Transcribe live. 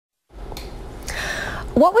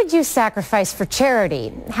What would you sacrifice for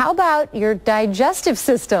charity? How about your digestive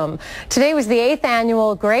system? Today was the 8th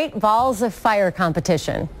annual Great Balls of Fire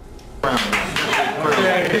competition.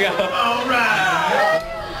 There you go.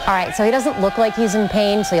 All right, so he doesn't look like he's in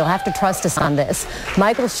pain, so you'll have to trust us on this.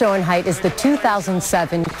 Michael Schoenheit is the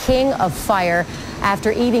 2007 King of Fire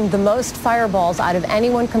after eating the most fireballs out of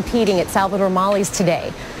anyone competing at Salvador Molly's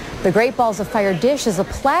today. The Great Balls of Fire dish is a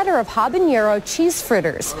platter of habanero cheese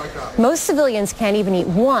fritters. Most civilians can't even eat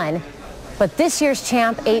one, but this year's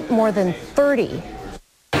champ ate more than 30.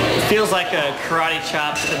 It feels like a karate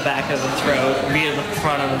chop to the back of the throat, via the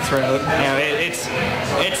front of the throat. You know,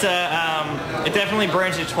 it definitely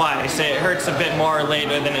burns you twice. It hurts a bit more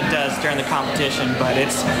later than it does during the competition, but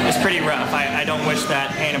it's pretty rough. I don't wish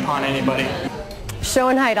that pain upon anybody.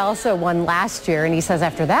 Schoenheit also won last year, and he says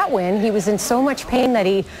after that win, he was in so much pain that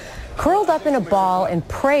he curled up in a ball and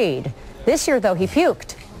prayed. This year, though, he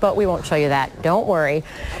puked, but we won't show you that. Don't worry.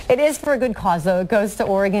 It is for a good cause, though. It goes to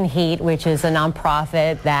Oregon Heat, which is a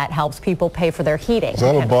nonprofit that helps people pay for their heating. Is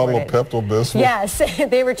that a bottle of Pepto-Bismol? Yes,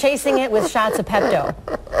 they were chasing it with shots of Pepto.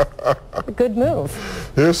 Good move.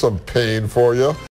 Here's some pain for you.